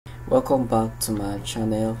Welcome back to my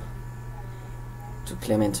channel, to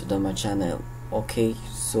Clement to my channel. Okay,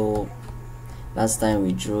 so last time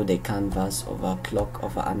we drew the canvas of our clock,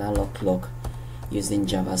 of our analog clock, using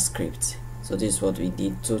JavaScript. So this is what we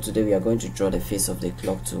did. So today we are going to draw the face of the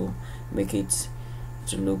clock to make it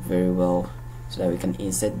to look very well, so that we can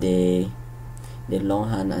insert the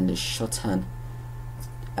long hand and the short hand,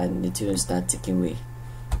 and the thing will start ticking away.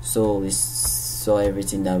 So we saw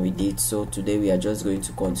everything that we did. So today we are just going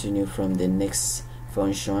to continue from the next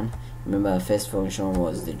function. Remember, our first function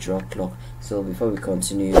was the draw clock. So before we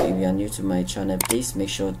continue, if you are new to my channel, please make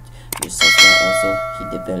sure you subscribe, also hit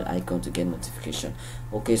the bell icon to get notification.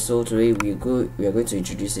 Okay, so today we are going to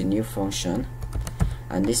introduce a new function,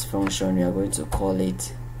 and this function we are going to call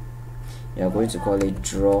it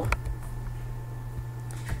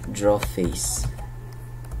draw face.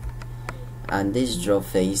 And this draw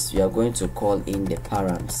face, we are going to call in the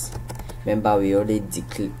params. Remember, we already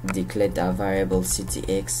declared our variable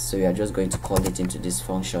ctx, so we are just going to call it into this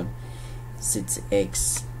function,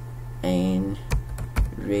 ctx and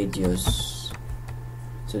radius.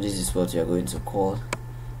 So this is what we are going to call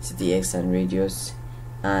ctx and radius,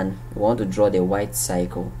 and we want to draw the white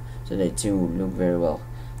cycle so that the thing will look very well.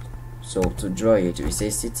 So to draw it, we say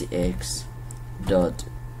ctx dot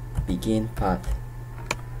begin path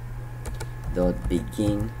dot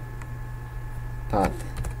begin path,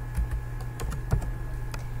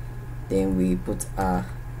 then we put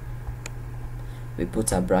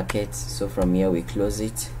a bracket. So from here we close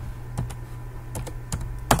it,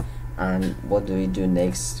 and what do we do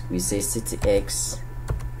next? We say ctx.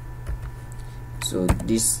 So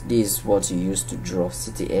this is what you use to draw,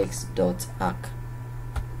 ctx dot arc,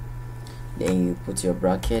 then you put your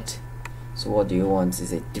bracket. So what do you want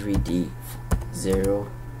is a 3D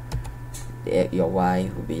 0, your y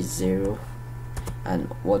will be 0, and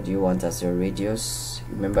what do you want as your radius?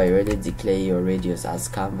 Remember, you already declare your radius as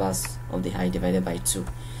canvas of the height divided by 2.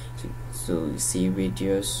 So you see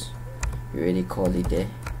radius, you already call it there.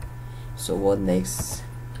 So what next?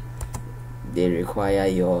 They require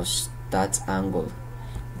your start angle.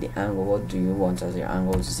 The angle, what do you want as your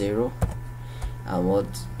angle? 0. And what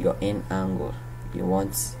your end angle? You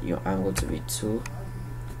want your angle to be 2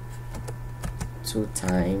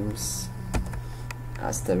 times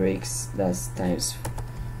asterisk, that's times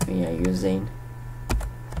when you are using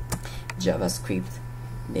JavaScript.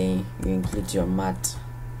 Then you include your math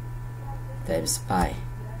times pi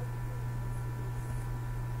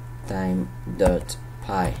time dot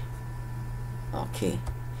pi. Okay,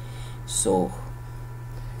 so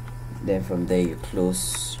then from there you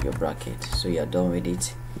close your bracket. So you are done with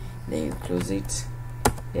it, then you close it.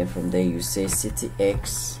 Then from there you say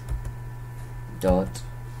ctx dot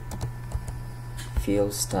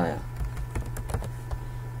fill style.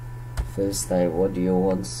 What do you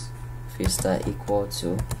want fill style equal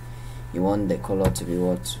to? You want the color to be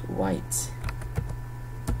what? White.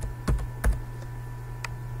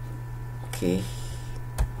 Okay,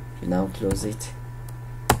 you now close it,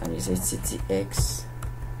 and you say ctx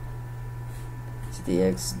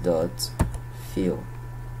dot fill,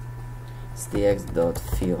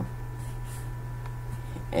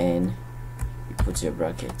 and you put your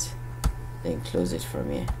bracket, then close it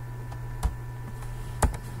from here.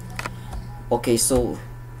 Okay, so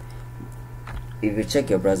if you check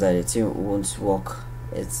your browser, the thing won't work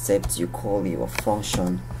except you call your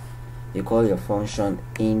function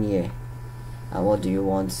in here. And what do you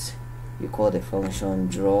want? You call the function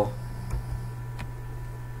draw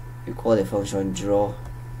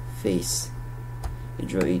face. You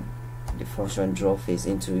draw it, the function draw face,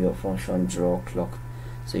 into your function draw clock.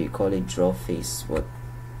 So you call it draw face. What?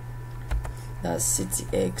 That's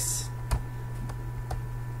ctx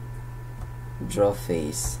draw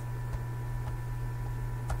face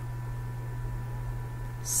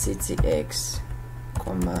ctx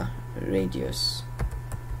comma radius.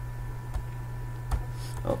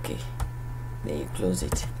 Okay, then you close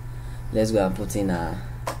it. Let's go and put in a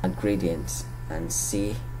gradient and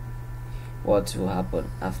see what will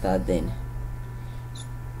happen after then.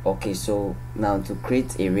 Okay, so now to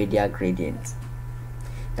create a radial gradient,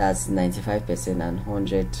 that's 95% and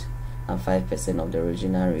 105% of the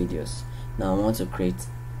original radius. Now I want to create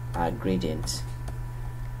a gradient,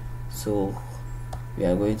 so we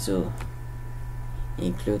are going to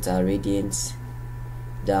include our radiance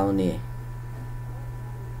down here.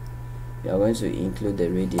 We are going to include the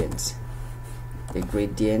gradient.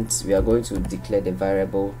 We are going to declare the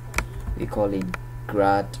variable, we call it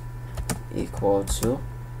grad equal to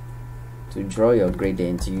draw your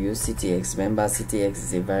gradient. You use ctx. Remember, ctx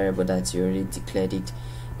is a variable that you already declared it.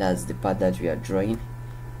 That's the part that we are drawing.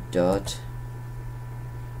 Dot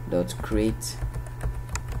dot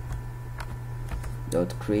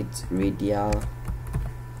create radial.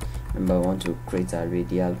 Remember, I want to create a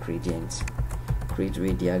radial gradient. Create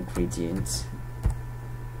radial gradient.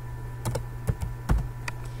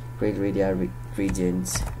 Create radial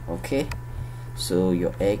gradient. Okay, so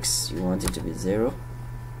your x, you want it to be 0,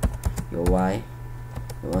 your y,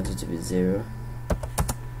 you want it to be 0,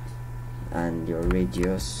 and your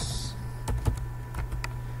radius,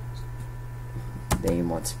 then you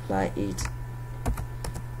multiply it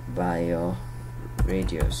by your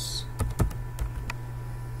radius,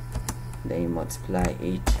 then you multiply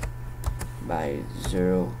it by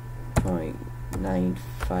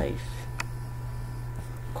 0.95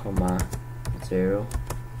 comma 0,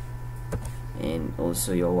 and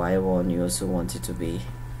also your y1, you also want it to be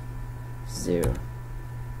 0.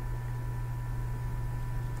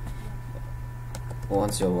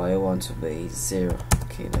 Want your y1 to be 0.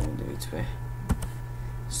 Okay, let me do it where.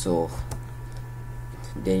 So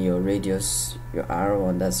then your radius, your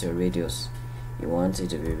r1, that's your radius, you want it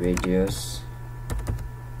to be radius,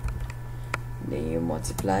 then you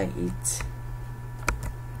multiply it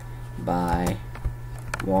by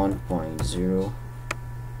 1.05.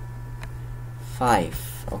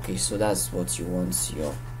 okay, so that's what you want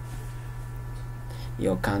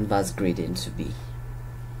your canvas gradient to be.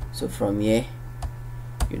 So from here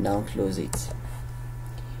you now close it.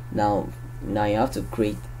 Now you have to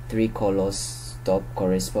create 3 colors stop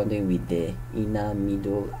corresponding with the inner,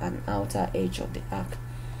 middle and outer edge of the arc.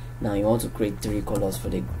 Now you want to create 3 colors for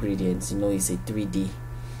the gradients. You know, it's a 3D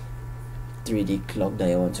clock that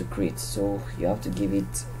you want to create, so you have to give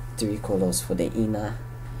it 3 colors for the inner,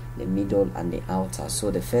 the middle and the outer. So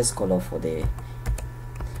the first color for the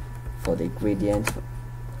gradient,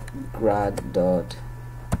 grad dot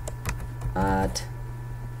add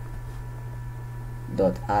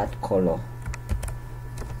color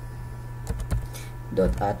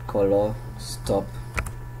stop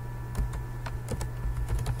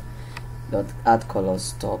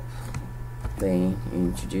then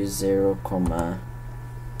introduce 0 comma,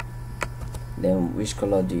 then which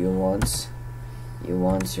color do you want? You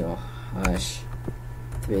want your hash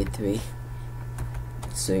 33.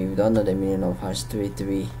 so if you don't know the meaning of hash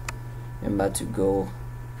 33, remember to go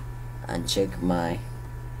and check my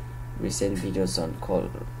recent videos on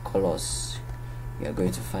colors. You are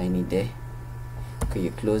going to find it there. Okay,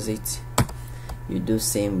 you close it. You do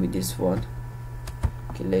same with this one.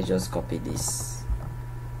 Okay, let's just copy this,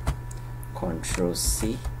 Ctrl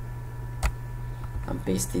C and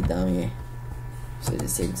paste it down here. So the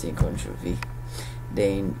same thing, Ctrl V.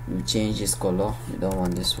 Then you change this color. We don't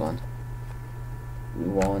want this one, we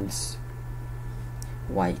want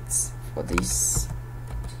white for this.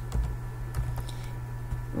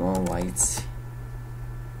 We want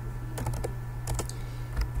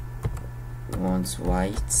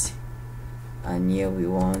white, and here we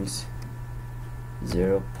want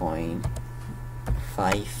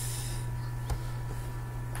 0.5.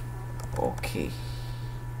 okay,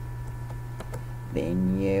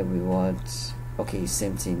 then here we want, okay,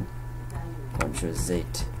 same thing, Ctrl Z,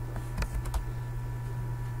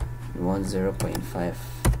 we want 0.5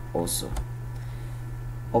 also.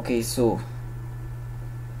 Okay, so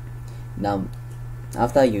now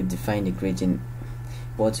after you define the gradient,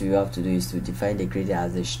 what you have to do is to define the gradient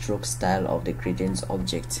as the stroke style of the gradient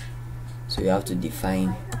object. So you have to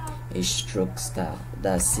define a stroke style,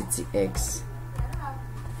 that's ctx.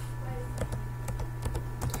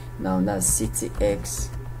 Now that's ctx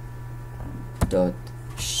dot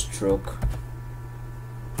stroke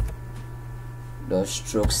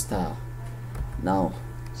style. Now,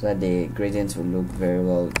 so that the gradient will look very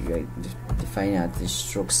well, you are defining at the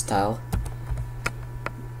stroke style,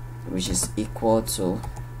 which is equal to,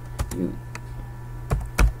 you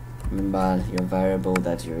remember your variable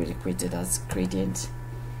that you already created as gradient.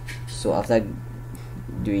 So after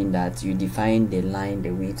doing that, you define the line,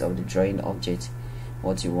 the width of the drawing object,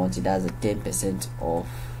 what you want it as a 10% of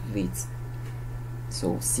width.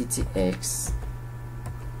 So ctx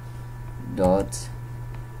dot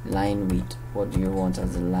line width, what do you want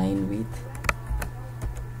as the line width?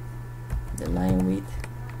 The line width,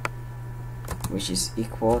 which is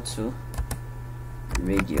equal to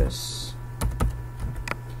radius.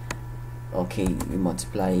 Okay, we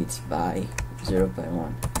multiply it by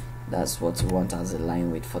 0.1. That's what you want as a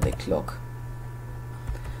line width for the clock.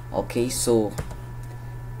 Okay, so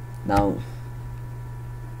now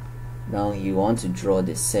you want to draw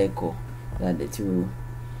the circle that the two.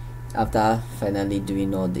 After finally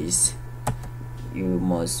doing all this, you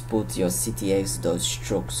must put your ctx dot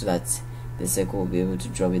stroke so that the circle will be able to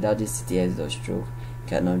draw. Without this ctx dot stroke, you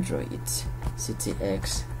cannot draw it.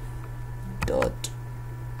 ctx dot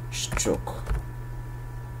stroke,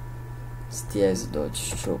 ctx dot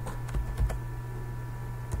stroke.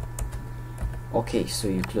 Okay, so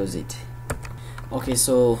you close it. Okay,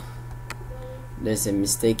 so there's a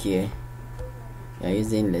mistake here. You're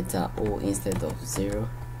using letter O instead of 0,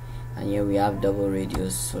 and here we have double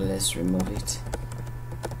radius, so let's remove it.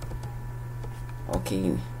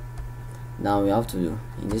 Okay, now we have to,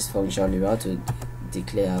 in this function, we have to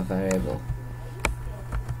declare a variable,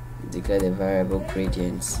 declare the variable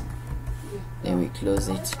gradients, then we close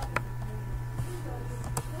it.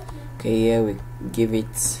 Okay, here we give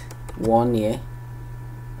it 1 here,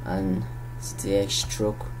 and ctx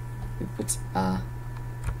stroke, we put a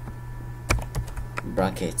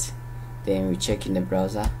bracket, then we check in the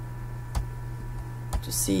browser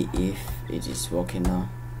to see if it is working now.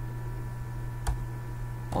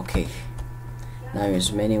 Okay, now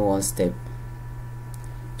it's remaining one step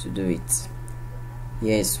to do it.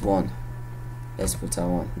 Here is 1, let's put a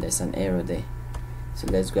 1, there's an error there, so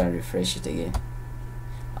let's go and refresh it again.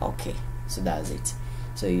 Okay, so that's it.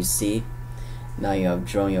 So you see, now you have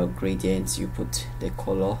drawn your gradients, you put the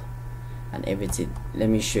color and everything. Let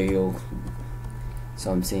me show you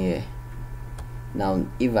something here. Now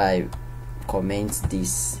if I comment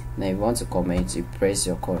this, now if you want to comment, you press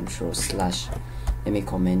your control slash. Let me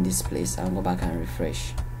comment this place and go back and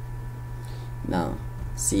refresh. Now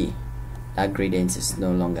see, that gradient is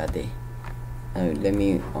no longer there. Now let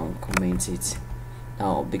me uncomment it.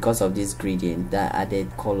 Now because of this gradient, that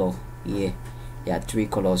added color here, there are 3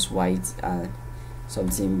 colors, white and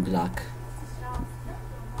something black.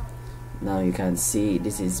 Now you can see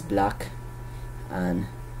this is black, and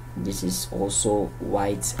this is also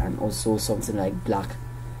white and also something like black.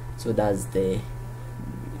 So that's the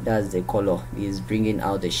color, is bringing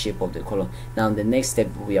out the shape of the color. Now the next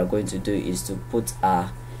step we are going to do is to put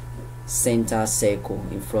a center circle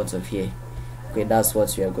in front of here. Okay, that's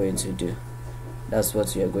what we are going to do. That's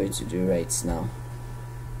what we are going to do right now.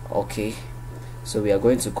 Okay, so we are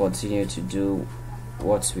going to continue to do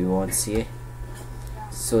what we want here.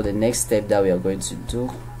 So the next step that we are going to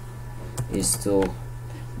do is to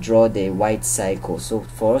draw the white circle. So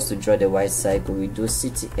for us to draw the white circle, we do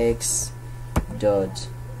ctx dot,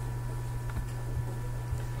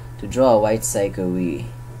 to draw a white circle, we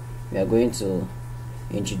are going to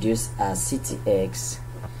introduce a ctx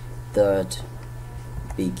dot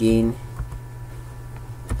begin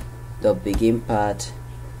part,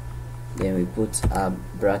 then we put a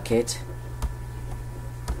bracket,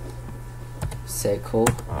 circle,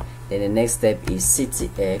 then the next step is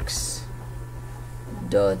ctx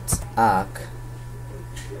dot arc,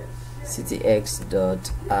 ctx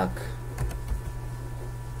dot arc,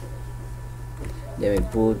 then we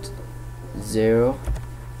put 0,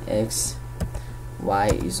 x, y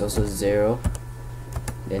is also 0,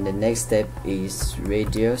 then the next step is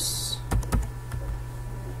radius,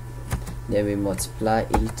 then we multiply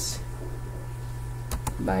it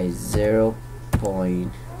by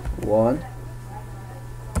 0.1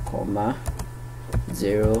 comma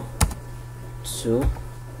 0.2,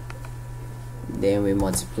 then we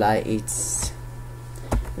multiply it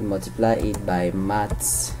by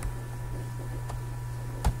math,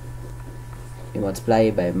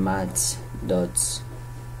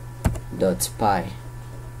 dot pi,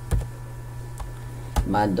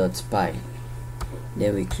 math.pi,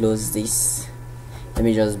 then we close this. Let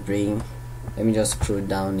me just scroll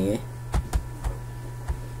down here,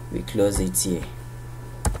 we close it here.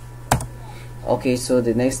 Okay, so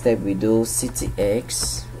the next step we do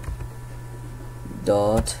ctx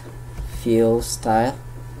dot fill style,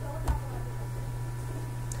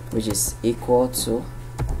 which is equal to,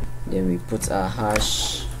 then we put a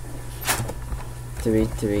hash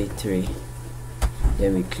 333,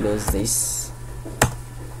 then we close this.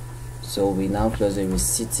 So we now close it with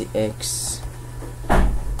ctx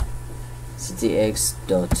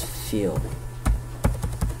dot fill,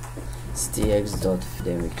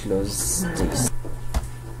 then we close this.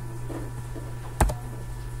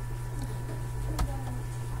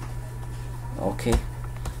 Okay,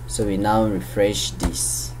 so we now refresh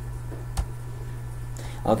this.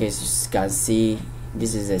 Okay, so you can see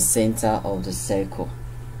this is the center of the circle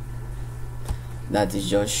that is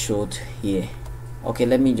just showed here. Okay,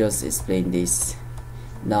 let me just explain this.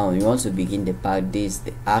 Now you want to begin the part, this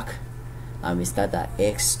the arc, and we start at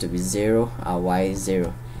x to be 0 and y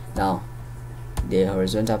 0. Now the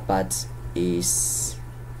horizontal part is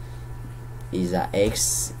at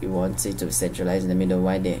x, you want it to be centralized in the middle,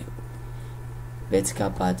 while the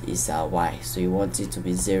vertical part is at y, so you want it to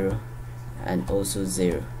be 0 and also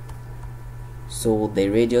 0. So the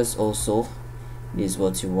radius also is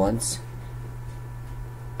what you want,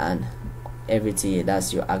 and everything here.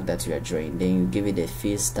 That's your arc that you are drawing. Then you give it a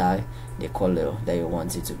fill style, the color that you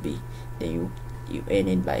want it to be. Then you end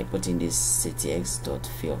it by putting this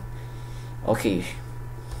ctx.fill. Okay,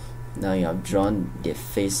 now you have drawn the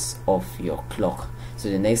face of your clock. So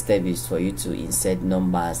the next step is for you to insert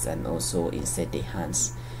numbers and also insert the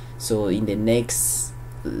hands. So in the next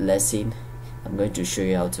lesson, I'm going to show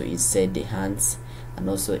you how to insert the hands and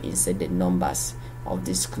also insert the numbers of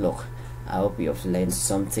this clock. I hope you have learned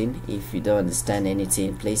something. If you don't understand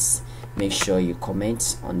anything, please make sure you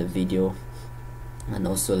comment on the video and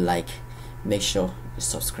also make sure you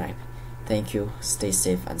subscribe. Thank you, stay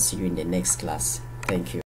safe, and see you in the next class. Thank you.